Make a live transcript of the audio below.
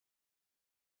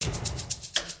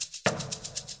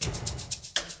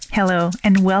Hello,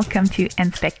 and welcome to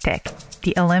Inspect Tech,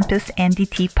 the Olympus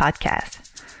NDT podcast.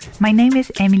 My name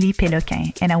is Émilie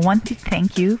Péloquin, and I want to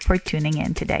thank you for tuning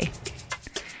in today.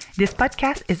 This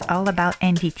podcast is all about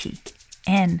NDT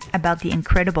and about the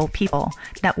incredible people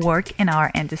that work in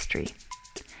our industry.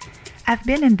 I've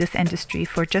been in this industry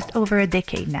for just over a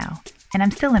decade now, and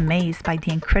I'm still amazed by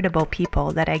the incredible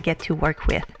people that I get to work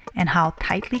with and how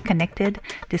tightly connected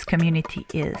this community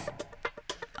is.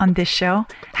 On this show,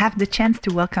 I have the chance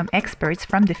to welcome experts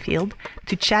from the field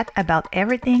to chat about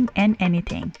everything and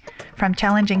anything, from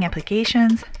challenging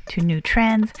applications to new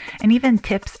trends, and even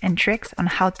tips and tricks on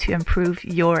how to improve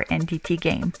your NDT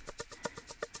game.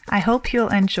 I hope you'll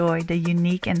enjoy the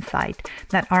unique insight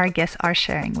that our guests are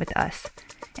sharing with us,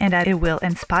 and that it will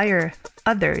inspire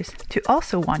others to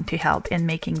also want to help in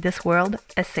making this world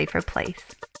a safer place.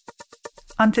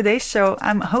 On today's show,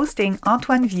 I'm hosting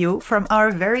Antoine Viault from our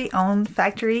very own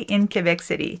factory in Quebec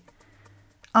City.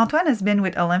 Antoine has been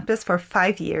with Olympus for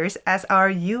 5 years as our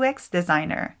UX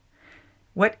designer.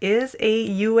 What is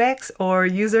a UX or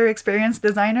user experience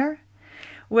designer?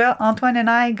 Well, Antoine and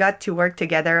I got to work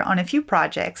together on a few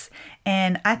projects,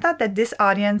 and I thought that this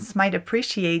audience might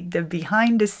appreciate the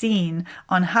behind the scene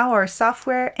on how our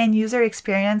software and user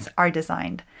experience are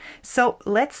designed. So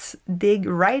let's dig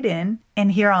right in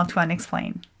and hear Antoine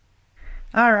explain.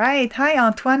 All right. Hi,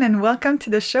 Antoine, and welcome to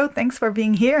the show. Thanks for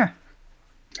being here.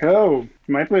 Hello.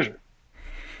 My pleasure.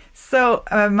 So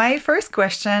my first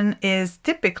question is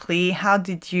typically, how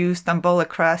did you stumble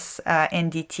across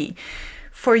NDT?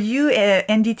 For you,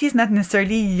 NDT is not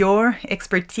necessarily your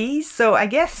expertise. So I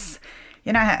guess,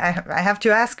 I have to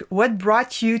ask, what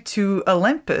brought you to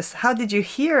Olympus? How did you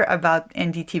hear about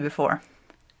NDT before?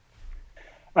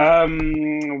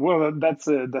 Well, that's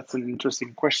an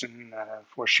interesting question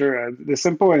for sure. The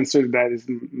simple answer to that is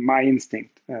my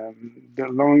instinct. The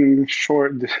long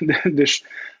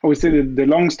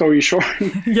story short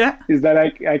Yeah. is that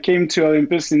I came to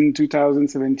Olympus in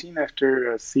 2017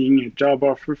 after seeing a job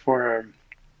offer for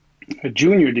a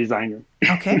junior designer.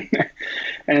 Okay.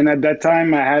 And at that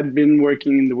time, I had been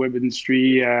working in the web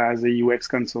industry as a UX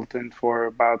consultant for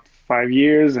about 5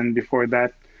 years, and before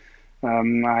that,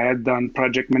 I had done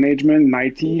project management in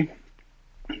IT,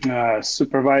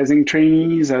 supervising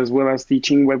trainees, as well as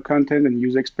teaching web content and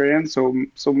user experience. So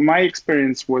my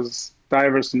experience was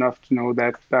diverse enough to know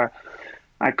that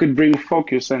I could bring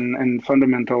focus and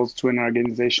fundamentals to an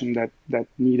organization that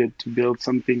needed to build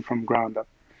something from ground up.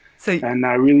 And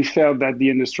I really felt that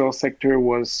the industrial sector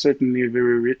was certainly a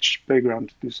very rich playground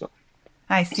to do so.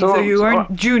 I see. So you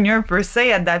weren't junior per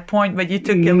se at that point, but you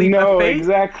took a leap of faith? No,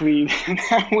 exactly.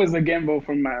 That was a gamble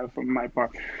from my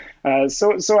part.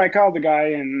 So I called the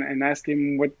guy and asked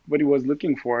him what he was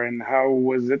looking for and how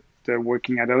was it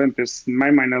working at Olympus. In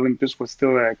my mind, Olympus was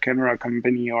still a camera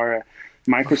company or a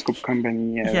microscope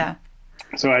company. Yeah.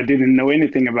 So I didn't know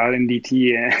anything about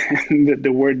NDT, and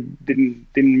the word didn't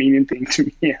mean anything to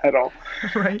me at all.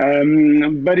 Right.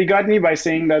 But he got me by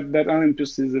saying that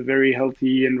Olympus is a very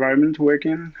healthy environment to work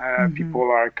in.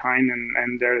 People are kind,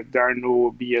 and there are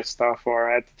no BS stuff or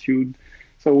attitude.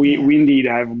 So we indeed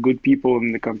have good people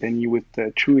in the company with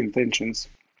true intentions.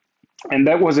 And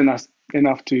that was enough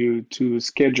to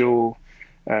schedule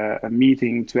a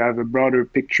meeting to have a broader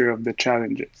picture of the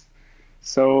challenges.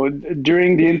 So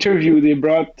during the interview, they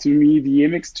brought to me the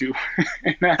MX2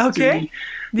 and asked me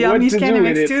the OmniScan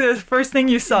MX2, the first thing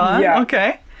you saw. Yeah.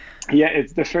 Okay. Yeah,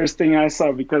 it's the first thing I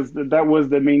saw because that was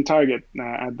the main target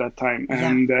at that time.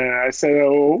 Yeah. And I said,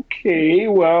 okay,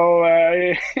 well,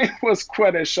 it was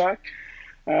quite a shock.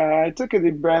 I took a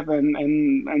deep breath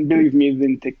and believe me, it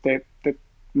didn't take that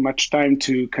much time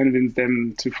to convince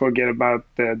them to forget about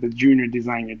the junior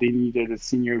designer. They needed a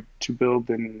senior to build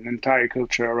an entire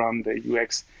culture around the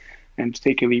UX and to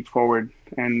take a leap forward.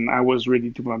 And I was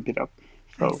ready to bump it up.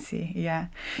 So, I see. Yeah.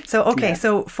 So,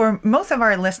 So for most of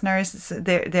our listeners,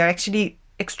 they're actually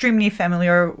extremely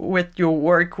familiar with your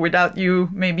work without you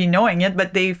maybe knowing it,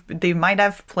 but they might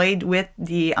have played with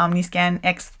the OmniScan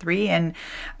X3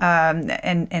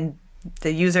 and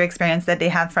the user experience that they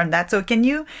had from that. So can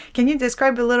you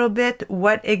describe a little bit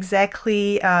what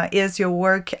exactly is your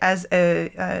work as a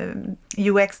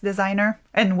UX designer,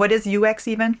 and what is UX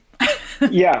even?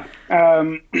 Yeah,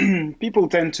 people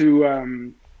tend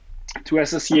to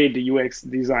associate the UX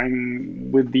design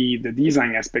with the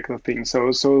design aspect of things. So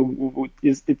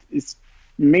it's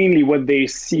mainly what they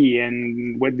see,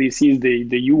 and what they see is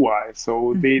the UI.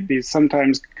 So they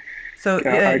sometimes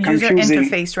user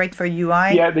interface, right, for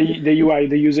UI? Yeah, the UI,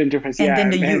 the user interface. And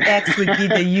then the UX would be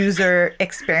the user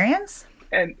experience?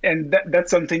 that's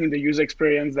something in the user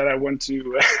experience that I want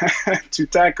to to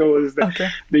tackle is Okay.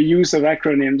 the use of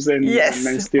acronyms and Yes.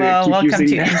 I still Well, keep welcome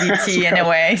using to NDT in a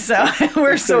way. So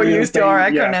we're so So, used to our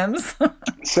yeah. acronyms.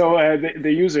 So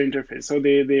the user interface. So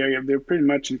they're pretty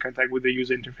much in contact with the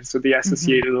user interface. So they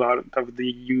associate a lot of the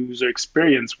user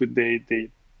experience with the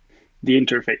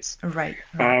interface. Right.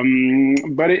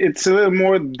 But it's a little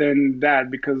more than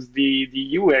that because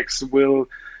the UX will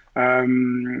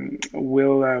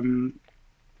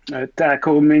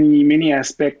tackle many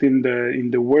aspects in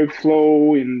the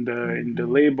workflow, in the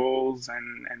labels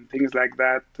and things like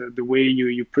that. The way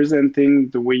you present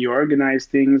things, the way you organize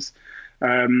things,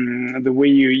 the way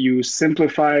you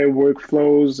simplify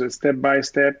workflows step by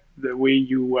step, the way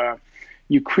you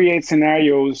create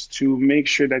scenarios to make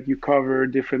sure that you cover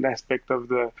different aspects of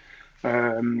the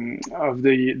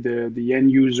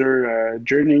end user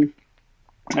journey.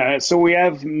 So we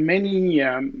have many,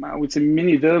 I would say,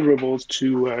 many deliverables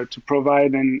to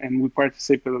provide, and we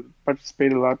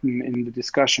participate a lot in the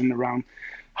discussion around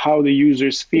how the user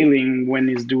is feeling when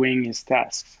he's doing his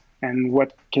tasks, and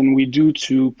what can we do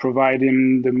to provide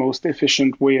him the most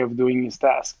efficient way of doing his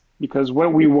task. Because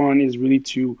what we want is really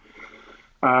to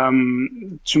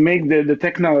make the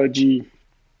technology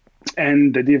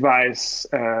and the device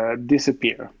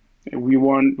disappear. We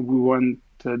want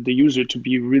the user to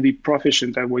be really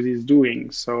proficient at what he's doing,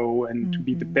 and to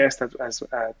be the best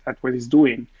at what he's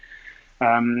doing.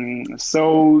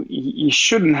 So he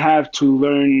shouldn't have to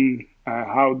learn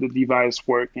how the device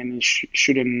works, and he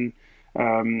shouldn't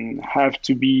have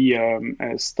to be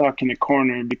stuck in a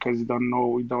corner because he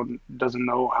doesn't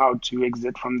know how to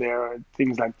exit from there, or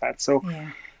things like that. So,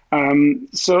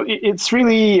 it's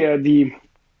really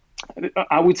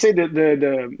I would say that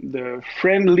the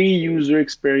friendly user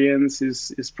experience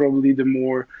is probably the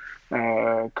more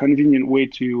convenient way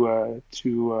to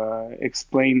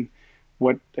explain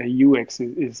what a UX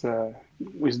is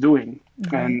doing.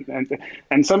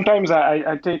 And sometimes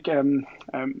I take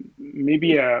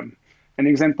maybe an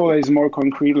example that is more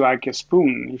concrete, like a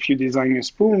spoon. If you design a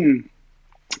spoon,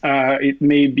 it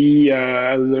may be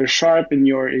a little sharp in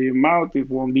your mouth. It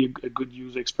won't be a good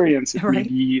user experience. It may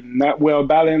be not well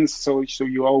balanced, so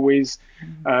you always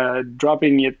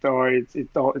dropping it, or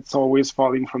it's always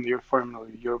falling from your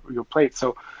plate.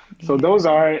 So those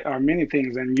are many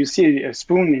things. And you see a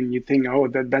spoon and you think, oh,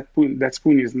 that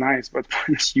spoon is nice, but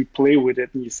once you play with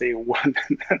it and you say, "What?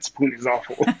 That spoon is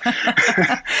awful."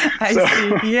 I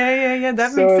see. Yeah.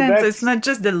 That makes sense. It's not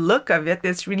just the look of it;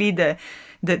 it's really the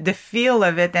feel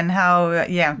of it, and how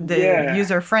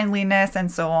user friendliness and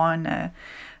so on.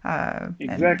 Exactly.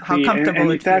 And how comfortable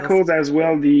and it feels. tackles as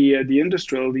well the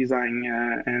industrial design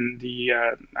and the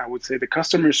I would say the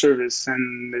customer service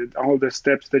and all the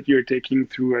steps that you're taking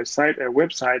through a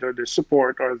website, or the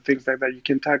support, or things like that. You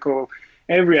can tackle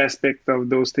every aspect of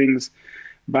those things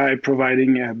by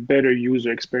providing a better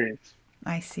user experience.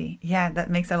 I see. Yeah,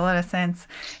 that makes a lot of sense.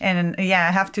 And yeah,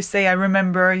 I have to say, I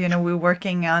remember, we were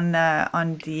working on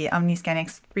the OmniScan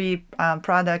X3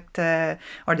 product or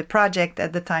the project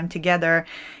at the time together,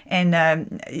 and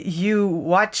you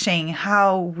watching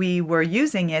how we were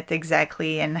using it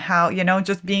exactly, and how,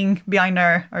 just being behind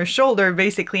our shoulder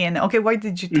basically, and okay, why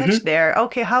did you touch there?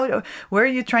 Okay, where are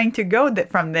you trying to go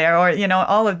from there? Or,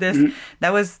 all of this,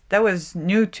 that was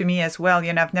new to me as well.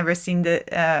 I've never seen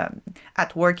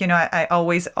at work. I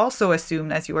always also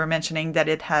assumed, as you were mentioning, that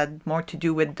it had more to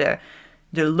do with the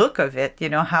look of it,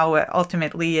 how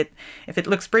ultimately if it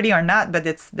looks pretty or not, but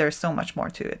there's so much more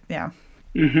to it. Yeah.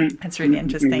 That's really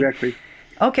interesting. Exactly.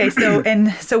 Okay. So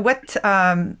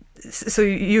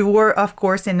you were, of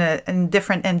course, in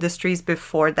different industries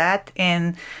before that.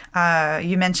 And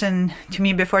you mentioned to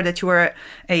me before that you were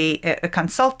a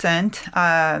consultant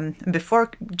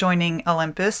before joining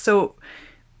Olympus. So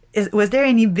was there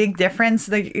any big difference,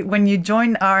 like when you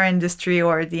joined our industry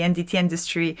or the NDT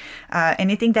industry,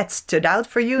 anything that stood out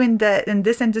for you in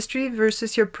this industry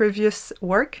versus your previous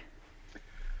work?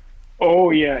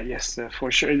 Oh yeah, yes,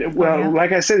 for sure. Well,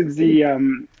 like I said,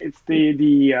 it's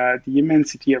the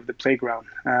immensity of the playground.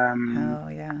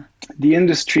 The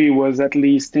industry was at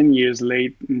least 10 years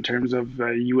late in terms of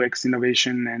UX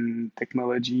innovation and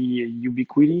technology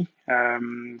ubiquity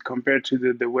compared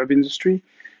to the web industry,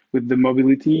 with the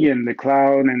mobility and the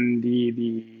cloud and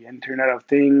the Internet of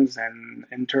Things and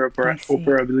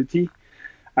interoperability.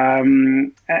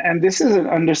 And this is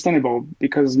understandable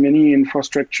because many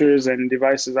infrastructures and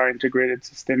devices are integrated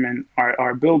system and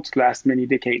are built to last many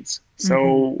decades.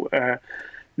 So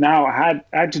now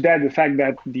add to that the fact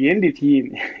that the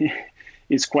NDT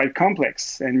is quite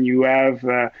complex, and you have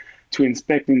to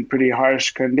inspect in pretty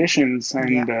harsh conditions,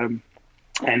 and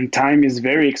and time is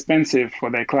very expensive for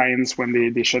their clients when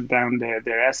they shut down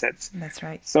their assets. That's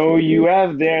right. So you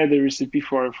have there the recipe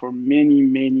for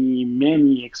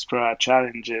many extra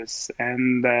challenges,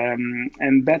 and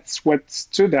that's what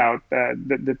stood out.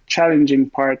 The challenging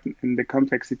part and the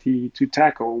complexity to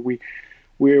tackle.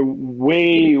 We're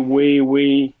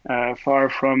way far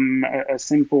from a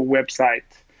simple website.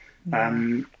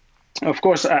 Yeah. Of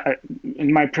course,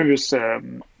 in my previous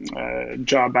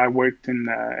job, I worked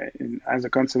as a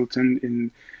consultant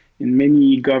in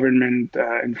many government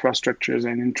infrastructures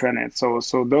and intranet.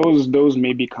 So those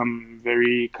may become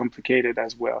very complicated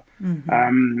as well.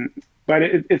 But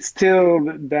it's still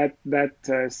that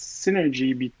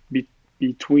synergy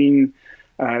between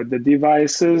the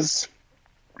devices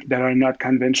that are not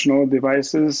conventional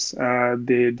devices,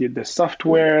 the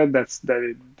software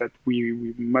that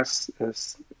we must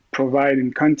provide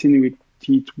in continuity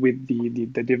with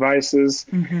the devices,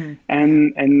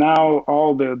 and now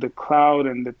all the cloud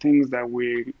and the things that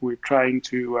we're trying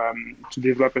to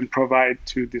develop and provide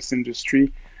to this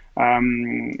industry.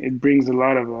 It brings a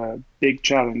lot of big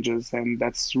challenges, and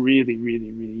that's really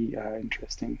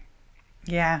interesting.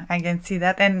 Yeah, I can see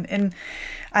that. And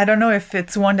I don't know if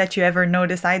it's one that you ever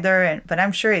noticed either, but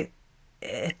I'm sure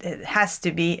it has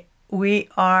to be. We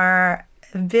are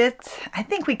a bit, I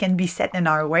think we can be set in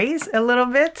our ways a little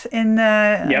bit on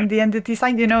the entity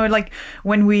side. You know, like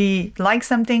when we like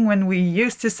something, when we're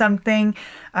used to something,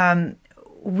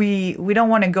 we don't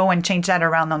want to go and change that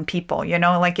around on people. You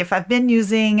know, like if I've been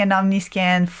using an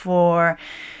OmniScan for,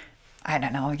 I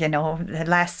don't know, the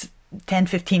last 10,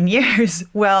 15 years,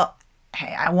 well,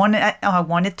 I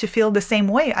wanted to feel the same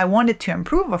way. I wanted to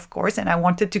improve, of course, and I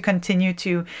wanted to continue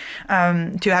to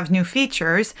have new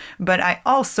features. But I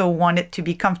also wanted to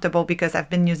be comfortable because I've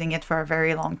been using it for a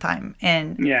very long time,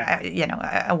 and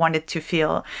I wanted to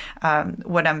feel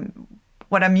what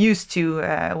I'm used to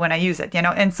when I use it.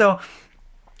 And so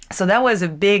that was a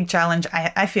big challenge.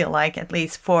 I feel like, at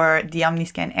least for the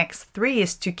OmniScan X3,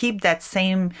 is to keep that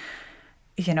same,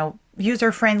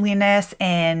 user friendliness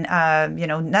and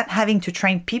not having to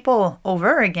train people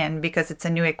over again because it's a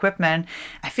new equipment.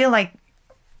 I feel like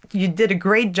you did a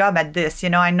great job at this.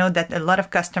 I know that a lot of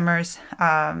customers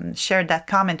shared that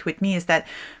comment with me, is that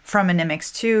from an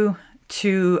MX2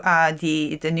 to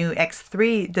the new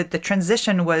X3, the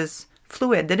transition was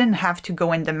fluid. They didn't have to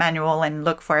go in the manual and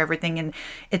look for everything, and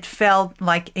it felt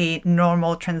like a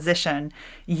normal transition,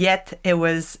 yet it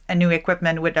was a new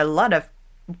equipment with a lot of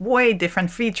way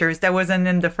different features that wasn't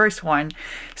in the first one.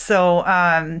 So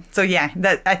yeah,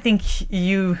 that I think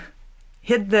you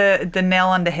hit the nail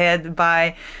on the head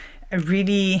by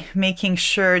really making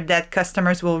sure that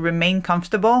customers will remain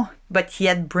comfortable, but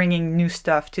yet bringing new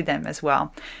stuff to them as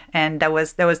well. And that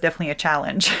was definitely a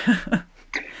challenge.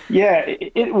 Yeah,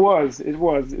 it was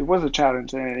a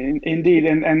challenge, indeed,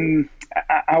 and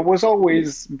I was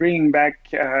always bringing back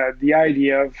the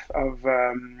idea of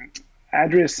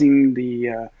addressing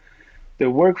the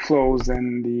workflows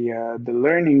and the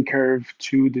learning curve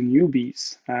to the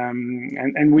newbies,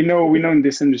 and we know in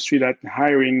this industry that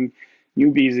hiring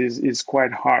newbies is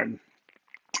quite hard.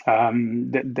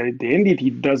 The entity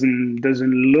doesn't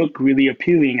look really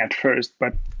appealing at first,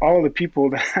 but all the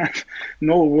people that have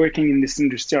working in this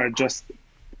industry are just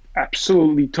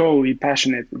absolutely totally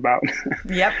passionate about.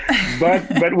 Yep.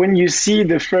 but when you see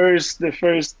the first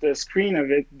screen of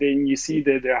it, then you see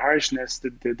the harshness,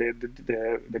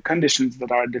 the conditions that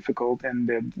are difficult, and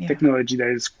the technology that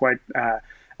is quite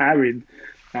arid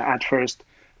at first.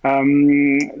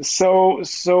 So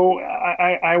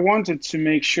I wanted to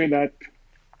make sure that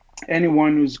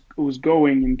anyone who's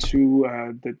going into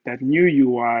that new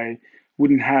UI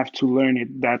wouldn't have to learn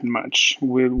it that much.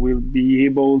 Will be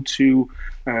able to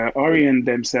orient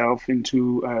themselves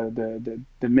into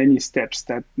the many steps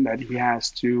that he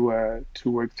has to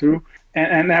work through.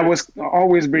 And I was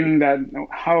always bringing that.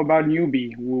 How about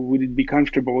newbie? Would it be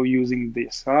comfortable using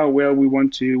this? Oh, well,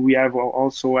 we have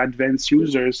also advanced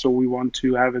users, so we want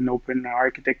to have an open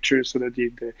architecture so that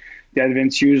the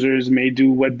advanced users may do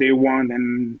what they want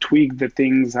and tweak the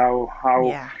things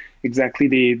how exactly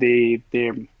they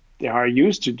are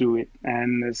used to do it.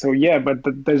 And so but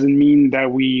that doesn't mean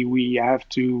that we have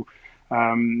to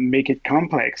make it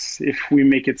complex. If we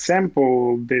make it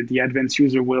simple, the advanced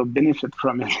user will benefit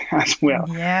from it as well.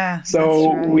 Yeah.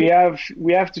 So right.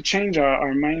 we have to change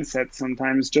our mindset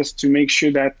sometimes, just to make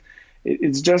sure that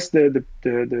it's just the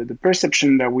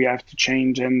perception that we have to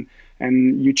change. And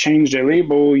you change the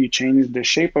label, you change the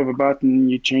shape of a button,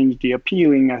 you change the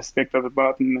appealing aspect of a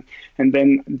button, and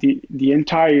then the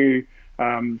entire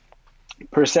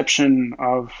perception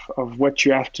of what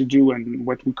you have to do and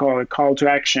what we call a call to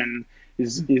action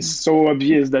is so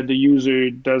obvious that the user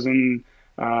doesn't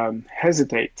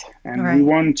hesitate, and we Right.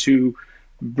 want to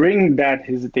bring that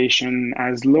hesitation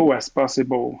as low as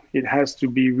possible. It has to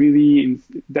be really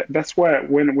that's why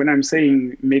when I'm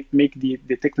saying make the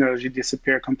technology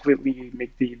disappear completely,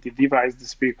 make the device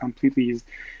disappear completely, is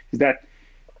that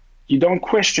you don't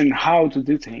question how to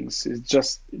do things. It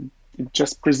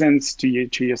just presents to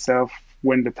yourself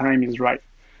when the time is right.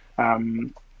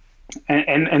 Um,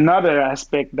 and another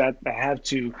aspect that I have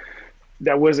to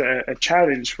that was a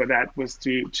challenge for that was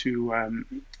to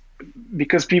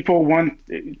because people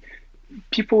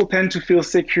tend to feel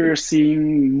secure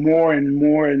seeing more and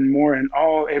more and more and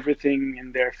everything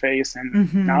in their face, and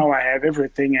Mm-hmm. now I have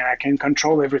everything and I can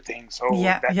control everything, so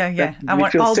Yeah, yeah, that yeah. I we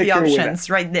want feel all the secure with that. options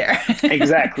right there.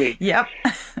 Exactly. Yep.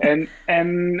 And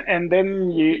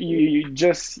then you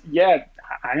just, yeah,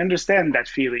 I understand that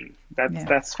feeling. Yeah.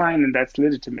 That's fine and that's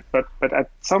legitimate, but at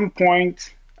some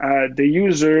point the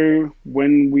user,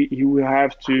 when we you will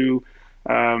have to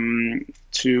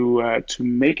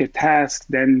make a task,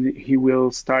 then he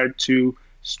will start to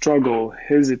struggle,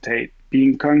 hesitate,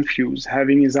 being confused,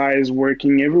 having his eyes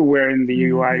working everywhere in the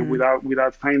UI Mm-hmm.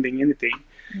 without finding anything.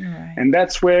 Right. And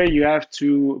that's where you have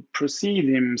to proceed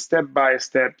him step by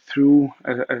step through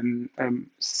a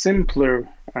simpler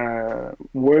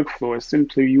workflow, a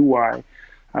simpler UI,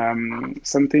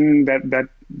 something that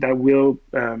will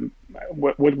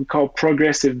what we call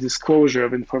progressive disclosure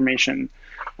of information.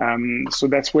 So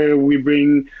that's where we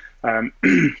bring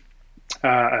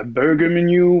a burger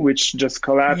menu, which just Yeah.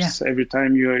 collapses every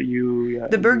time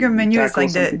The burger you menu is tackle like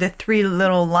something. the three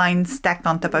little lines stacked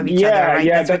on top of each other, right?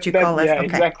 That's what you call it. Okay.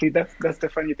 Exactly. That's the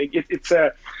funny thing. It's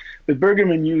a The burger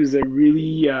menu is a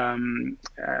really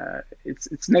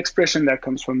it's an expression that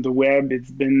comes from the web.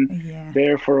 It's been Yeah.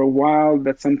 there for a while.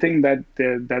 That's something that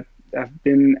have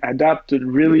been adapted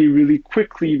really really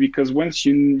quickly, because once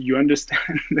you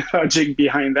understand the logic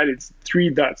behind that, it's three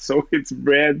dots. So it's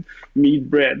bread, meat,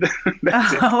 bread.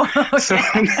 That's it. Oh, So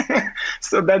okay.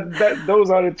 so that those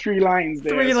are the three lines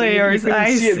there. Three So you layers. couldn't I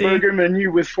see a see. burger menu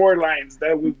with four lines.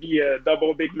 That would be a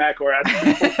double Big Mac, or I don't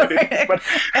know what it is, but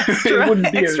it Extra,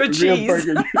 wouldn't be a extra real cheese.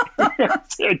 burger.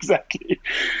 Exactly.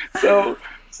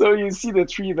 So you see the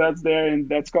three dots there, and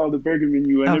that's called the burger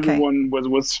menu. And Okay. everyone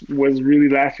was really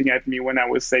laughing at me when I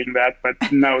was saying that, but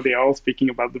now they're all speaking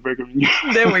about the burger menu.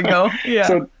 There we go. Yeah.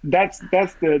 So that's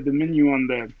the menu on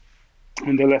the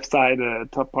left side,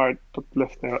 top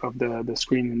left of the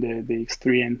screen in the X3,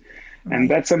 and Right.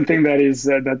 that's something that is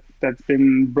that's been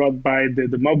brought by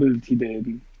the mobility,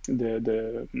 the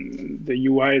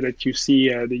UI that you see,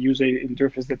 the user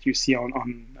interface that you see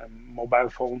on mobile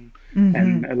phone, Mm-hmm.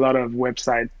 and a lot of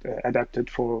website adapted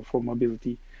for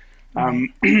mobility. Right.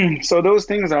 So those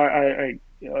things are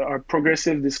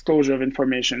progressive disclosure of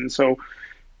information. So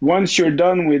once you're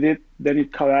done with it, then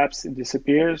it collapses, it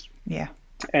disappears, Yeah.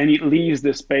 and it leaves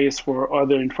the space for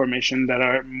other information that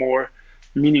are more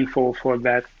meaningful for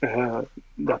that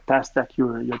task that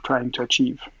you're trying to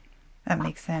achieve. That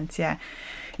makes sense. Yeah.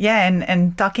 Yeah,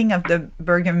 and talking of the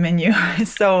burger menu,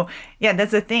 so yeah,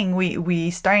 that's the thing.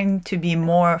 We starting to be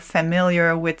more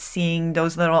familiar with seeing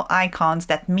those little icons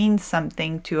that mean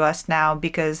something to us now,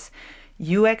 because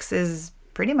UX is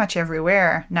pretty much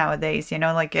everywhere nowadays.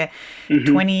 Like Mm-hmm.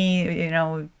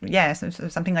 20, yeah,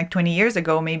 something like 20 years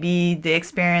ago, maybe the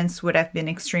experience would have been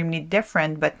extremely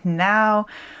different. But now,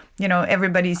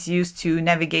 everybody's used to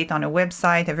navigate on a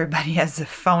website. Everybody has a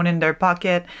phone in their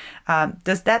pocket.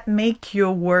 Does that make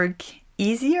your work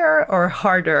easier or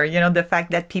harder? The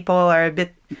fact that people are a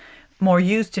bit more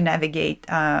used to navigate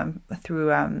through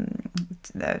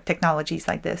the technologies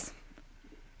like this.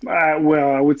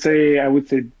 Well, I would say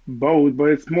both, but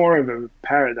it's more of a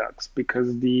paradox,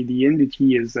 because the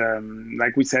NDT is,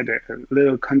 like we said, a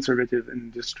little conservative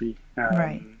industry.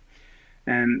 Right.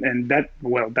 And that's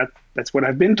what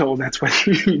I've been told. That's what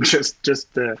you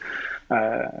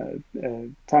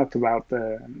talked about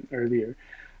earlier.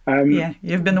 Yeah,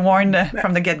 you've been warned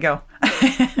from the get-go.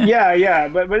 Yeah,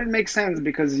 but it makes sense,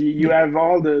 because you Yeah. have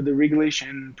all the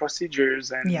regulation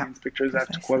procedures, and Yeah, inspectors have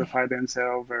to precisely. qualify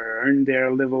themselves or earn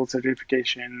their level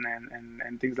certification,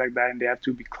 and things like that, and they have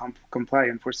to be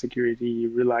compliant for security,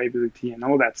 reliability, and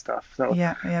all that stuff. So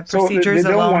Yeah, yeah. so they Procedures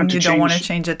don't alone, want to you don't want to change.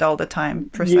 change it all the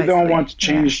time. You don't want Precisely.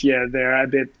 to Yeah. change, yeah, their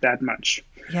habit that much.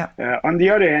 Yeah. On the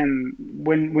other hand,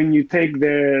 when you take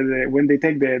when they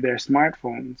take their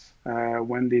smartphones,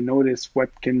 when they notice what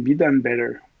can be done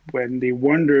better, when they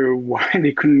wonder why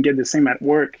they couldn't get the same at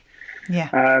work, Yeah.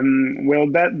 well,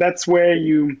 that's where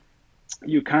you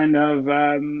kind of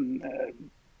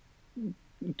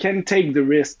can take the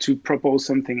risk to propose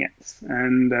something else.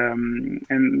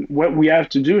 And what we have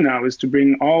to do now is to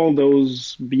bring all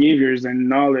those behaviors and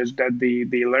knowledge that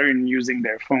they learn using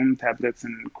their phone, tablets,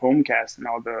 and Chromecast and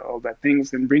all that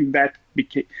things, and bring that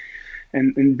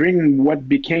and bring what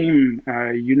became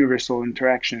universal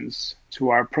interactions to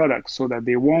our products, so that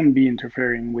they won't be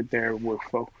interfering with their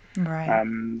workflow. Right.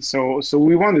 So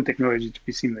we want the technology to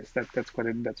be seamless. That's what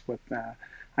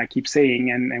I keep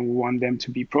saying, and we want them to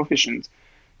be proficient.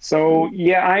 So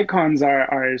yeah, icons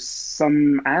are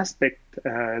some aspect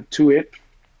to it,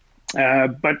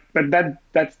 but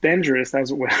that's dangerous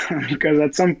as well because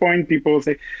at some point people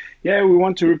say, yeah, we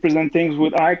want to represent things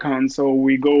with icons, so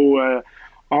we go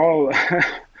all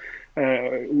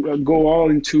go all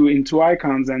into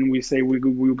icons, and we say we're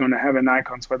going to have an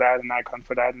icons for that, an icon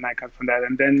for that, an icon for that,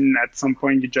 and then at some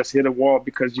point you just hit a wall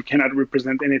because you cannot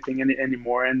represent anything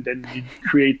anymore, and then you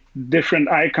create different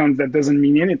icons that doesn't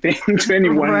mean anything to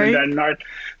anyone, Right. and that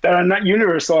are not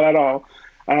universal at all.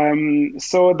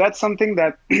 So that's something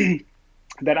that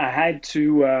that I had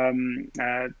to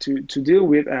deal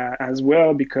with as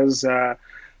well, because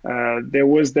there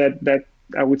was that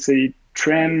I would say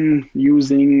trend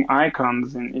using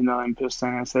icons in Olympus,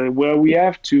 and I said, well, we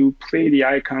have to play the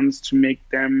icons to make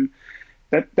them.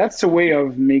 That's a way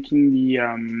of making the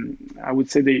I would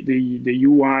say the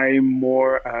UI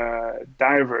more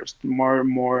diverse, more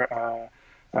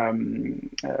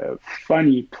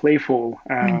funny, playful,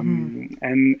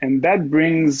 and that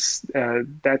brings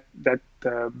that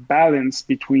balance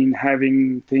between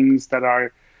having things that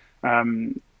are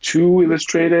too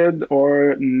illustrated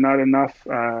or not enough.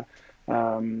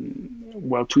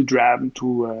 Too drab,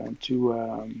 too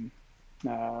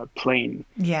plain.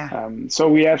 Yeah. So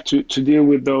we have to deal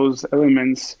with those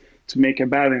elements to make a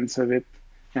balance of it,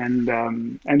 and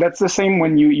that's the same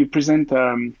when you present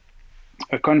a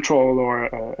control or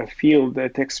a field, a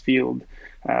text field.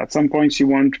 At some points you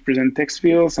want to present text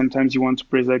fields. Sometimes you want to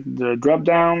present the drop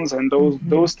downs, and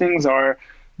those things are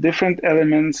different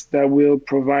elements that will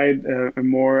provide a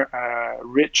more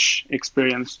rich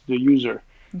experience to the user.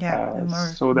 Yeah.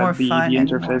 So that the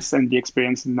interface and the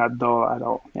experience is not dull at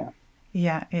all. Yeah.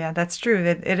 Yeah, that's true.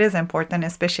 It is important,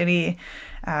 especially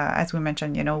as we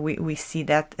mentioned. We see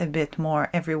that a bit more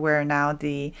everywhere now.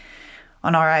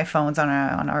 On our iPhones, on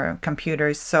our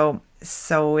computers. So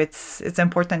it's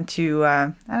important to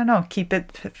I don't know, keep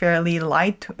it fairly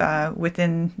light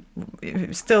within,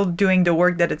 still doing the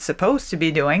work that it's supposed to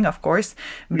be doing, of course,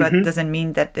 but doesn't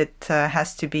mean that it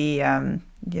has to be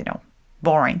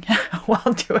boring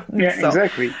while doing it. Yeah,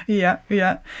 exactly. Yeah.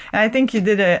 And I think you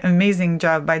did an amazing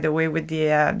job, by the way, with the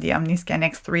OmniScan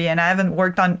X3. And I haven't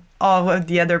worked on all of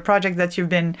the other projects that you've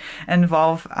been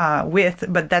involved with,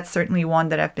 but that's certainly one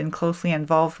that I've been closely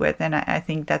involved with. And I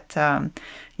think that,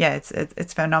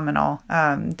 it's phenomenal.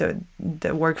 The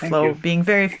workflow being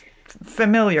very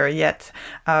familiar yet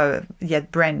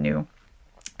brand new.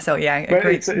 So yeah, but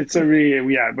it's a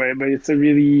really but it's a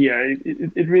really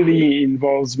it really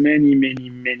involves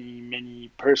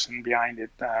many person behind it.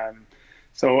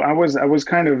 So I was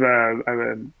kind of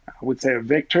I would say a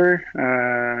vector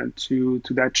to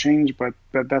that change, but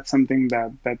that's something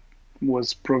that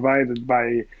was provided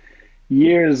by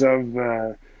years of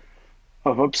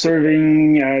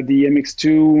observing the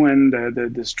MX2 and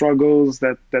the struggles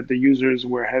that the users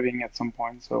were having at some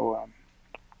point. So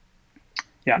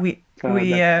yeah. We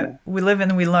live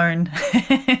and we learn.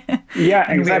 Yeah,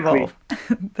 and exactly. We evolve.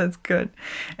 That's good.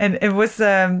 And it was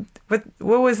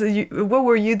what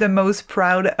were you the most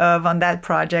proud of on that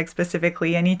project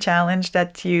specifically? Any challenge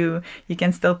that you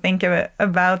can still think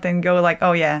about and go like,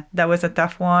 oh yeah, that was a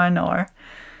tough one? Or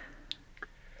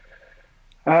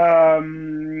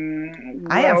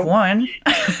I have one.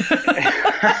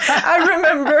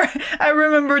 I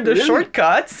remember the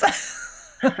shortcuts.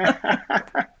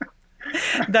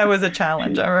 That was a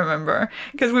challenge, I remember,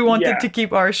 because we wanted to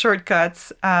keep our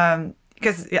shortcuts.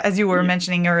 Because as you were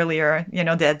mentioning earlier,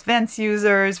 the advanced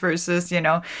users versus,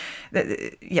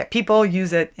 people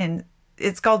use it in.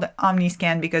 It's called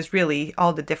OmniScan because really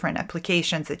all the different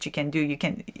applications that you can do, you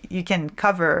can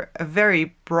cover a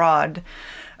very broad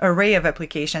array of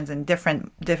applications in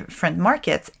different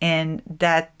markets, and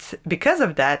that because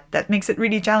of that makes it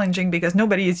really challenging because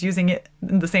nobody is using it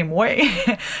in the same way.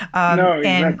 No,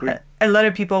 exactly. And a lot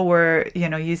of people were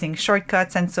using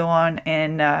shortcuts and so on,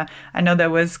 and I know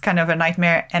that was kind of a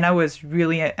nightmare, and I was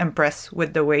really impressed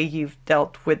with the way you've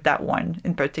dealt with that one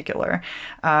in particular.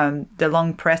 The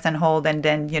long press and hold, and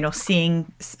then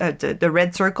seeing the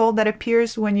red circle that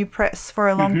appears when you press for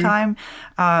a long time,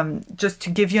 just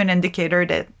to give you an indicator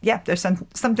that there's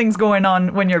something's going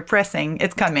on when you're pressing.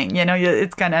 It's coming.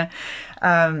 It's kind of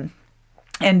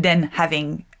and then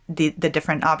having the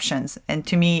different options. And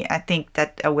to me, I think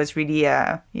that was really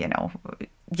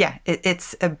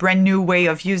it's a brand new way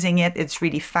of using it. It's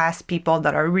really fast. People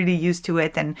that are really used to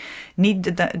it and need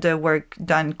the work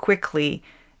done quickly,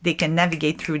 they can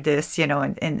navigate through this,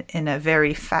 in a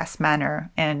very fast manner.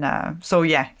 And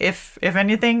if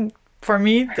anything, for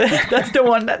me, that's the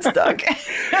one that stuck.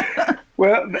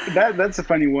 Well, that's a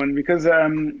funny one, because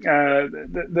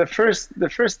the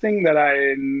first thing that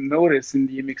I noticed in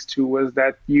the MX2 was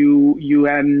that you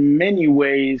had many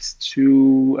ways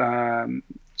to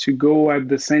go at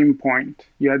the same point.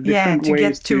 You had different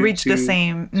ways to reach the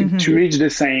same. To reach the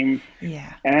same.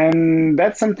 Yeah. And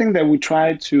that's something that we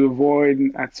try to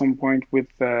avoid at some point with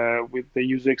the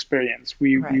user experience.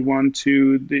 We want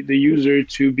the user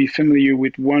to be familiar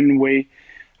with one way,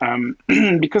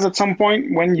 because at some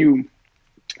point when you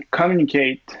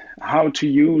communicate how to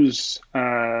use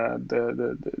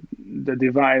the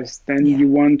device, then you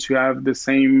want to have the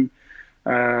same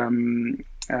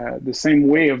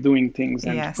way of doing things,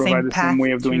 and to provide the same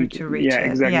way of doing to reach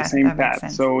same path.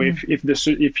 So if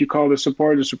you call the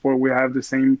support will have the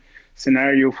same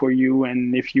scenario for you,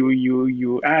 and if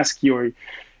you ask your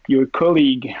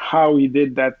colleague how he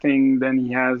did that thing, then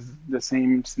he has the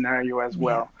same scenario as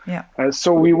well.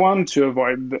 So we want to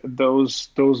avoid those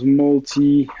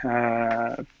multi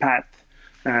path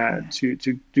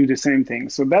to do the same thing.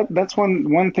 So that's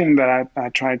one thing that I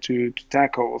try to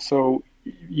tackle. So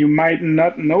you might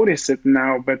not notice it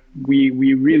now, but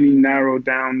we really narrow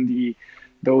down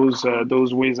those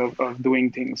ways of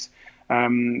doing things,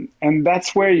 and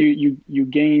that's where you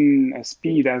gain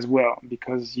speed as well,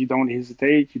 because you don't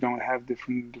hesitate, you don't have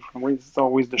different ways. It's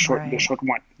always the short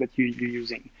one that you're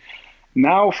using.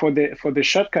 Now for the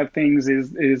shortcut things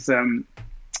is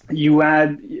you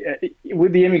had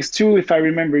with the MX2, if I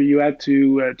remember, you had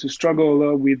to struggle a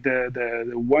lot with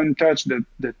the one touch, the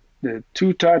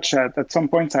two touch. At some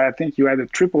points, I think you had a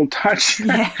triple touch.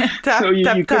 Tap, so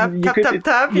tap, tap.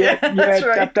 That's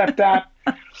right. Tap.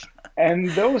 And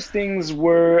those things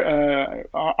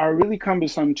are really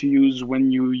cumbersome to use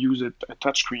when you use a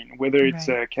touch screen, whether it's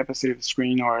a capacitive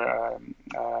screen or a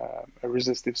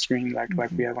resistive screen like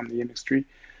we have on the MX3.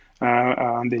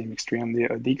 On the X3,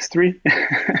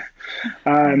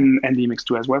 and the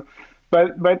MX2 as well.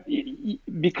 But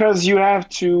because you have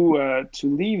to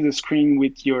leave the screen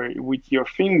with your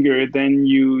finger, then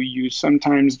you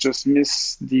sometimes just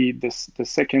miss the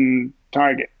second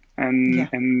target,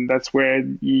 and that's where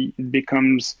it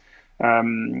becomes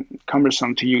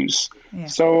cumbersome to use.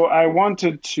 So I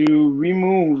wanted to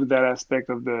remove that aspect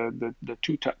of the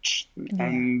two touch,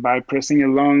 and by pressing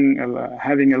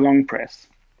having a long press.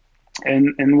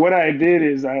 And what I did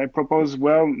is I proposed,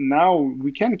 well, now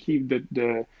we can keep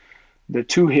the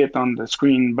two hit on the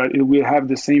screen, but it will have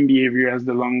the same behavior as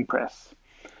the long press.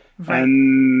 Right.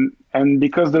 And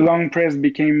because the long press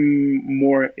became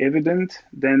more evident,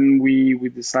 then we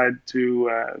decided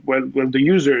to the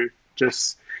user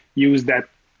just use that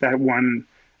one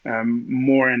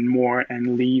more and more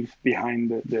and leave behind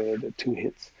the two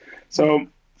hits. So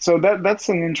that's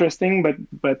an interesting,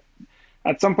 but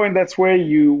at some point, that's where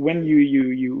when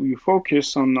you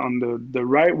focus on the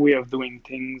right way of doing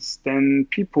things, then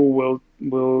people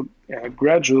will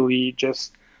gradually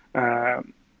just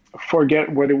forget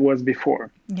what it was before.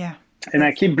 Yeah. And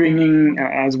I keep bringing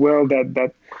as well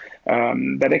that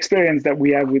experience that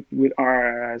we have with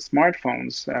our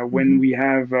smartphones when we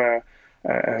have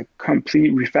a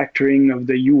complete refactoring of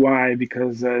the UI,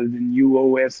 because the new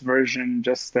OS version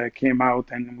just came out,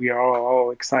 and we are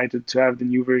all excited to have the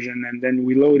new version. And then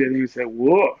we load it and we say,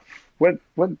 "Whoa, what's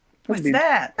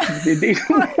that? Did they,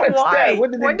 what's Why? that? What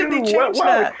did Why they did do? they change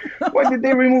that? Why did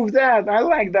they remove that? I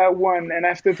like that one." And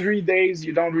after 3 days,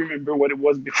 you don't remember what it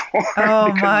was before.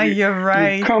 Oh my, you're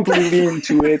right. You're completely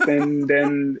into it, and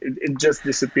then it just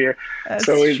disappears.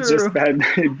 So it's true. just bad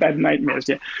nightmares.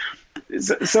 Yeah.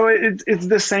 So it's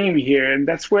the same here, and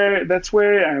that's where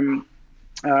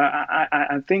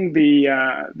I think the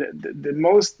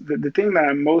thing that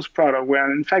I'm most proud of. Well,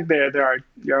 in fact, there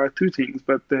are two things,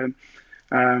 but the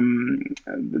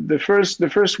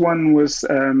first one was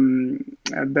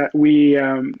that we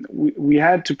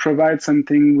had to provide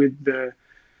something with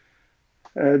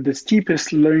the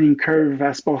steepest learning curve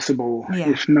as possible,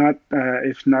 if not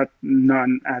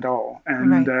none at all,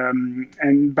 and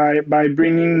and by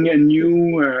bringing a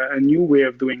new way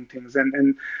of doing things.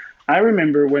 And I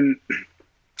remember when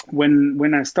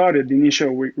I started, the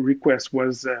initial request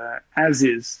was as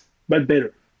is but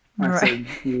better. I said,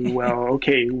 well,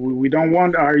 okay, we don't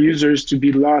want our users to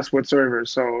be lost whatsoever,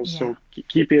 so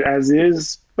keep it as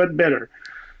is but better.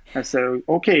 I said,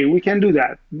 okay, we can do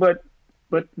that, but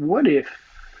what if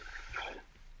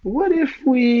what if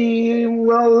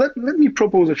let me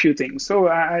propose a few things. So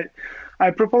I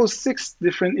propose 6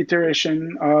 different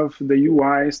iterations of the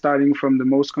UI, starting from the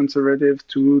most conservative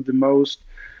to the most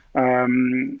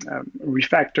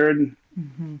refactored,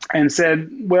 Mm-hmm. and said,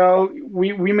 well,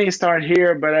 we may start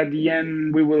here, but at the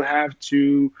end we will have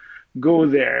to go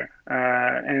there.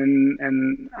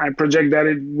 And I project that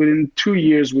within 2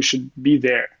 years we should be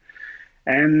there.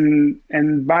 And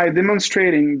by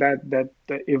demonstrating that the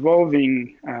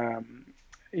evolving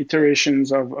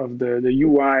iterations of the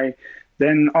UI,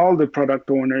 then all the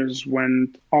product owners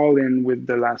went all in with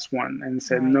the last one and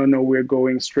said, Right. no, we're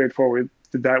going straight forward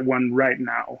to that one right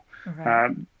now.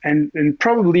 Right. And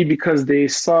probably because they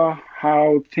saw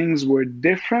how things were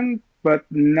different, but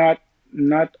not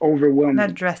Not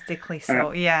overwhelming, drastically uh,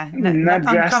 so, yeah. Not not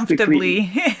drastically. uncomfortably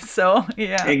so,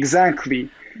 yeah. Exactly.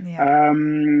 Yeah.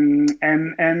 And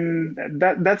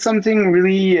that's something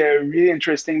really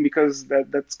interesting, because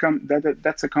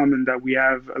that's a comment that we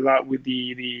have a lot with the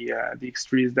X3,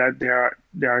 is that there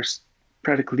are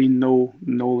practically no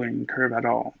learning curve at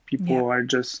all. Yeah. People are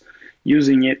just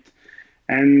using it,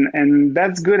 and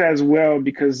that's good as well,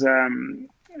 because uh,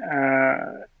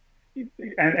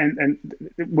 and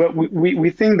well, we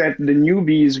think that the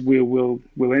newbies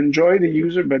will enjoy the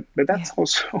user, but Yeah. that's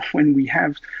also when we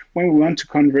want to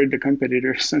convert the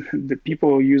competitors, the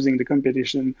people using the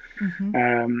competition,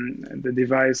 Mm-hmm. the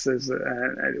devices,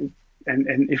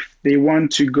 and if they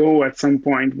want to go at some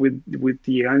point with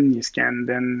the OmniScan,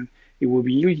 then it will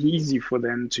be easy for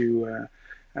them To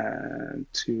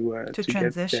to get their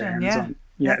transition, hands yeah. on,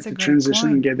 That's a to great transition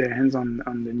and point. get their hands on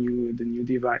the new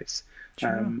device.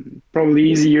 True. Probably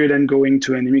easier than going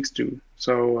to an MX2.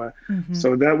 Mm-hmm.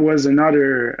 So that was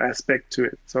another aspect to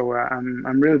it. So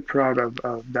I'm really proud of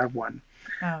that one.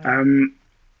 Oh, yeah.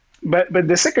 But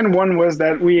the second one was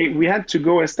that we had to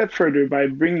go a step further by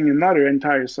bringing another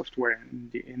entire software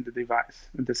in the device,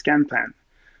 the scan plan.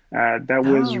 That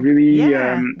was Oh, really yeah,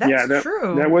 yeah, that's that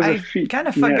true. was a I feat. kind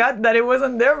of Yeah. forgot that it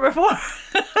wasn't there before.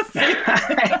 See?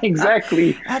 Exactly.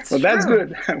 That's Well, that's true. good.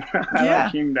 I like Yeah.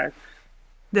 hearing that.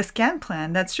 The scan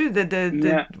plan, that's true.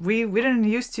 Yeah. We didn't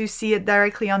used to see it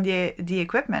directly on the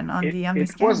equipment on the It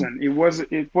OmniScan. wasn't. It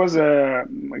was a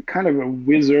kind of a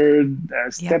wizard,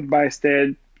 step Yep. by step.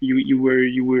 You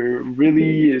were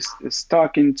really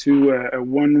stuck into a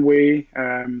one way,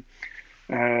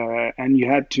 and you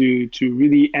had to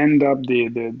really end up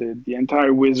the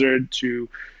entire wizard to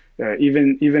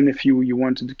even if you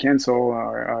wanted to cancel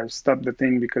or stop the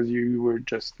thing because you were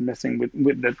just messing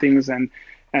with the things, and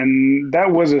that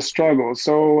was a struggle.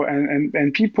 So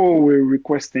and people were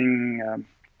requesting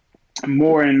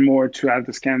more and more to have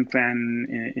the scan plan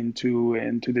into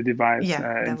the device, Yeah,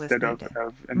 that was instead the of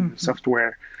idea. Mm-hmm.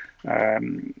 software,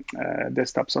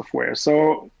 desktop software.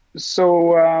 So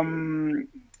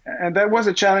and that was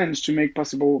a challenge to make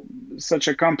possible such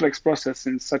a complex process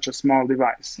in such a small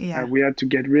device. Yeah. We had to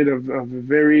get rid of a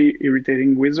very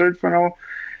irritating wizard for now,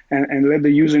 and let the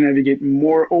user navigate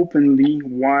more openly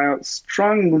while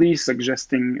strongly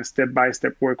suggesting a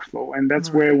step-by-step workflow. And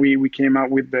that's where Right. we came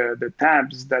out with the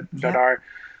tabs that Yep. are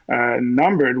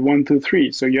numbered 1, 2,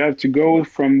 3. So you have to go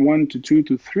from 1 to 2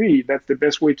 to 3. That's the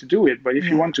best way to do it. But if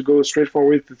you Yeah. want to go straight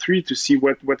forward to 3 to see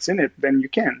what's in it, then you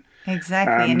can.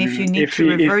 Exactly. And if you need If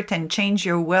to if revert and change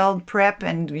your weld prep,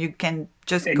 and you can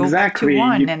just go back to exactly,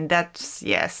 one, and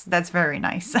that's very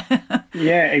nice.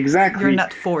 yeah, You're exactly.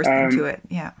 not forced into Um, it.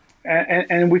 Yeah.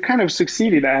 and we kind of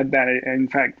succeeded at that, in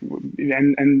fact,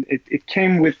 and it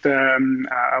came with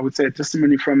I would say a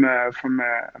testimony from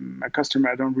a customer.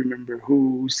 I don't remember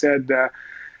who said,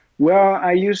 well,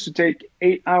 I used to take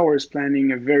 8 hours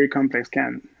planning a very complex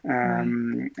can,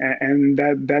 Right. and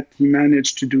that he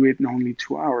managed to do it in only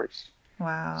 2 hours.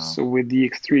 Wow. So with the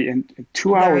X3, and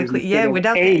 2 hours Directly, yeah, instead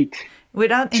of eight.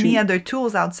 without any Two other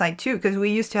tools outside too, because we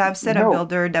used to have setup No,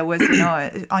 builder that was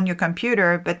on your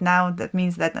computer, but now that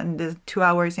means that in the 2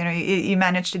 hours, you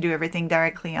manage to do everything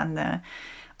directly on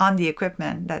the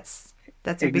equipment. That's a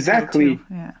big deal too. exactly,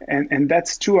 Yeah. and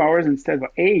that's 2 hours instead of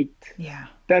eight. Yeah.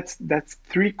 That's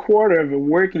 3/4 of a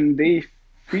working day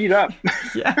freed up.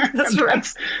 Yeah, that's right.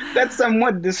 That's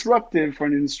somewhat disruptive for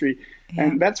an industry, Yeah.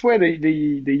 and that's where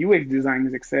the UX design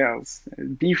excels.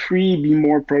 Be free, be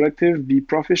more productive, be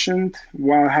proficient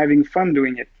while having fun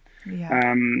doing it,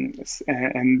 Yeah.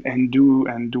 and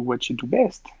do what you do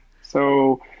best.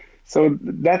 So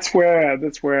that's where I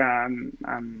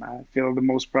feel the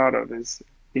most proud of, is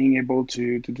being able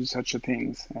to do such a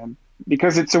things,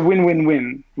 because it's a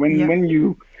win-win-win. When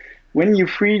Yep. when you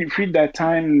free that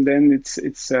time, then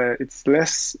it's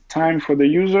less time for the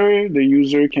user. The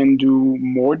user can do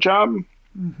more job,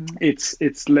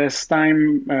 It's less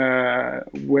time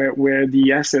where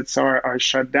the assets are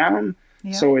shut down.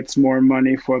 Yeah. So it's more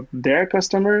money for their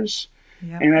customers.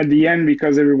 Yeah. And at the end,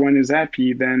 because everyone is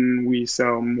happy, then we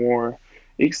sell more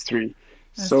X3.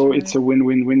 So right. it's a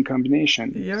win-win-win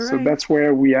combination. You're so right. that's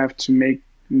where we have to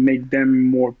make them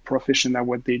more proficient at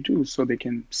what they do, so they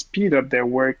can speed up their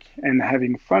work and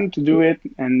having fun to do it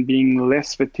and being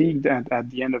less fatigued at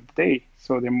the end of the day.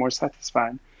 So they're more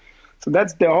satisfied. So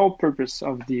that's the whole purpose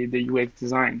of the UX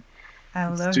design. I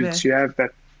love to, it. To have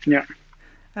that, yeah.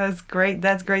 That's great.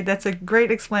 That's great. That's a great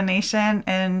explanation.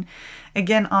 And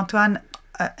again, Antoine,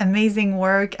 amazing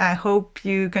work. I hope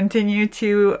you continue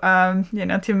to,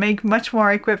 to make much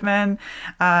more equipment.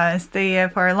 Stay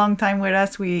for a long time with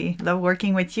us. We love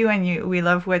working with you, and we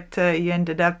love what you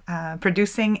ended up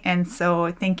producing. And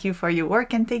so, thank you for your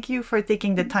work, and thank you for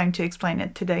taking the time to explain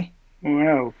it today.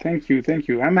 Well, thank you.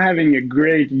 I'm having a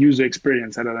great user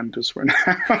experience at Olympus for now,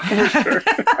 for sure.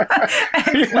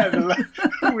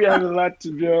 we have a lot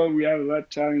to build. We have a lot of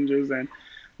challenges, and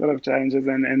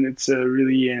it's a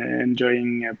really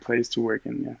enjoying place to work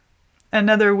in. Yeah.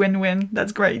 Another win-win.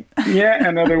 That's great. Yeah,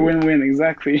 another win-win.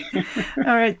 Exactly.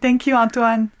 All right. Thank you,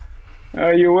 Antoine.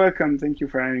 You're welcome. Thank you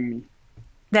for having me.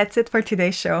 That's it for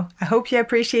today's show. I hope you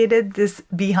appreciated this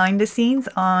behind the scenes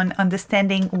on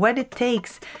understanding what it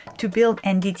takes to build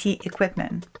NDT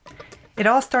equipment. It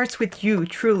all starts with you,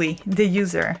 truly, the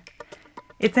user.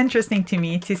 It's interesting to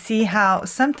me to see how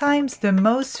sometimes the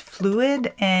most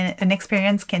fluid an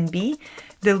experience can be,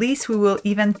 the least we will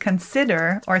even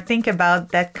consider or think about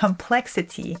that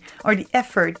complexity or the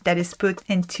effort that is put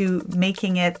into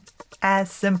making it as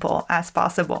simple as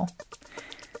possible.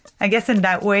 I guess in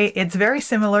that way, it's very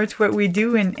similar to what we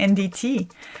do in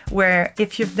NDT, where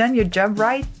if you've done your job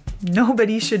right,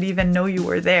 nobody should even know you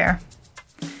were there.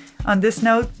 On this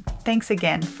note, thanks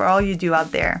again for all you do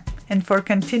out there and for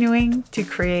continuing to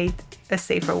create a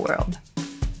safer world.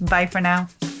 Bye for now.